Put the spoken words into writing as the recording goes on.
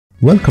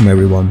Welcome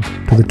everyone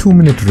to the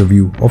 2-minute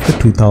review of the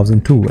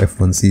 2002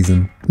 F1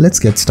 season. Let's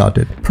get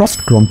started.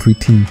 Prost Grand Prix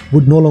team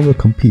would no longer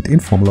compete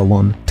in Formula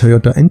 1.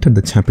 Toyota entered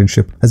the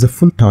championship as a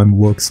full-time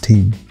works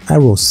team.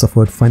 Arrows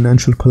suffered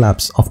financial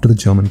collapse after the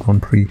German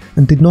Grand Prix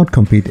and did not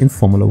compete in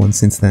Formula 1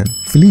 since then.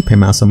 Felipe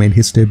Massa made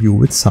his debut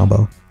with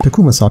Sauber.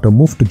 Takuma Sato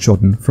moved to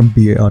Jordan from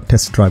BAR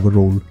test driver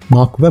role.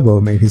 Mark Webber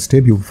made his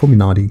debut for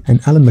Minardi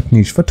and Alan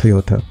McNeish for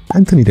Toyota.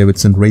 Anthony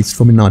Davidson raced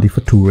for Minardi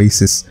for 2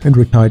 races and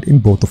retired in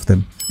both of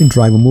them. In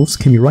driver moves,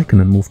 Kimi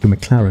Raikkonen moved to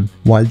McLaren,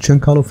 while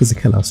Giancarlo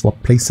Fisichella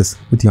swapped places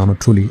with Jarno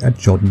Trulli at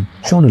Jordan.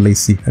 Sean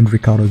Alesi and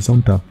Ricardo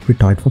Zonta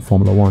retired from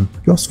Formula 1.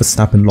 Jos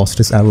Verstappen lost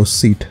his Arrows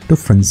seat to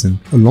Frentzen.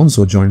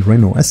 Alonso joined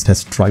Renault as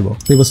test driver.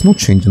 There was no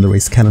change in the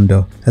race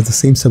calendar, as the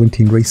same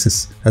 17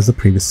 races as the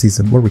previous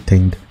season were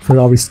retained.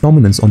 Ferrari's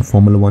dominance on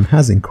Formula 1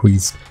 has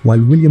increased,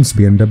 while Williams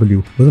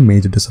BMW was a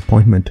major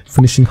disappointment,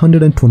 finishing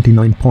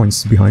 129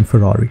 points behind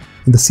Ferrari.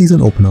 In the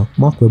season opener,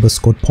 Mark Webber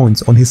scored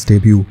points on his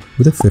debut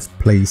with a 5th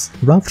place.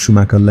 Ralf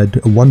Schumacher led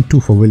a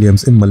 1-2 for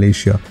Williams in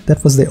Malaysia.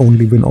 That was their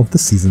only win of the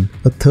season.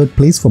 A 3rd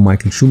place for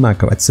Michael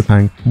Schumacher at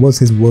Sepang was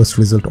his worst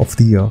result of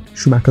the year.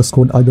 Schumacher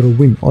scored either a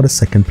win or a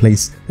 2nd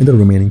place in the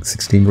remaining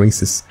 16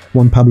 races.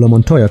 Juan Pablo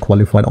Montoya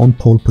qualified on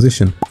pole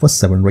position for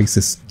 7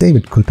 races.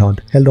 David Coulthard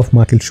held off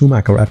Michael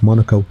Schumacher at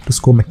Monaco to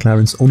score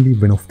McLaren's only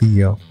win of the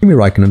year. Kimi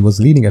Raikkonen was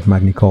leading at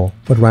Magny-Cours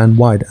but ran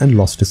wide and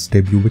lost his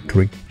debut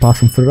victory. Apart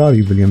from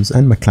Ferrari, Williams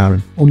and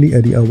McLaren, only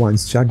Eddie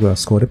Irvine's Jaguar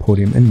scored a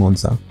podium in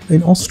Monza.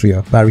 In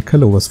Austria,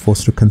 Barrichello was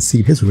forced to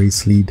concede his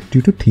race lead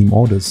due to team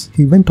orders.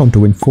 He went on to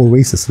win 4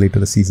 races later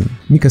the season.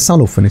 Mika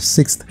Salo finished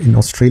 6th in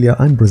Australia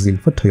and Brazil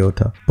for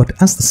Toyota, but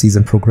as the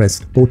season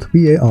progressed, both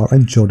BAR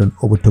and Jordan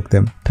overtook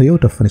them.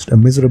 Toyota finished a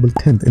miserable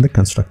 10th in the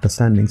constructor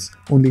standings,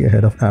 only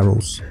ahead of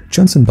Arrows.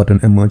 Jenson Button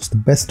emerged the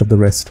best of the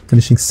rest,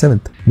 finishing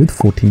 7th with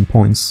 14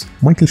 points.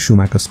 Michael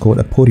Schumacher scored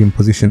a podium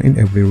position in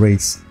every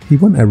race. He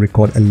won a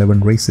record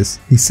 11 races.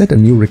 He set a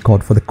new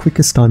record for the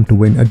quickest time to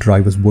win a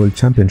Drivers' World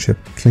Championship,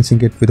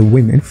 clinching it with a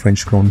win in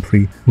French Grand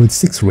Prix with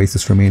 6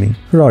 races remaining.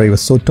 Ferrari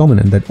was so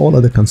dominant that all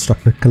other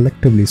constructors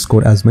collectively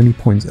scored as many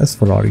points as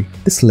Ferrari.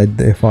 This led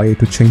the FIA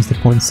to change the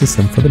point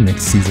system for the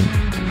next season.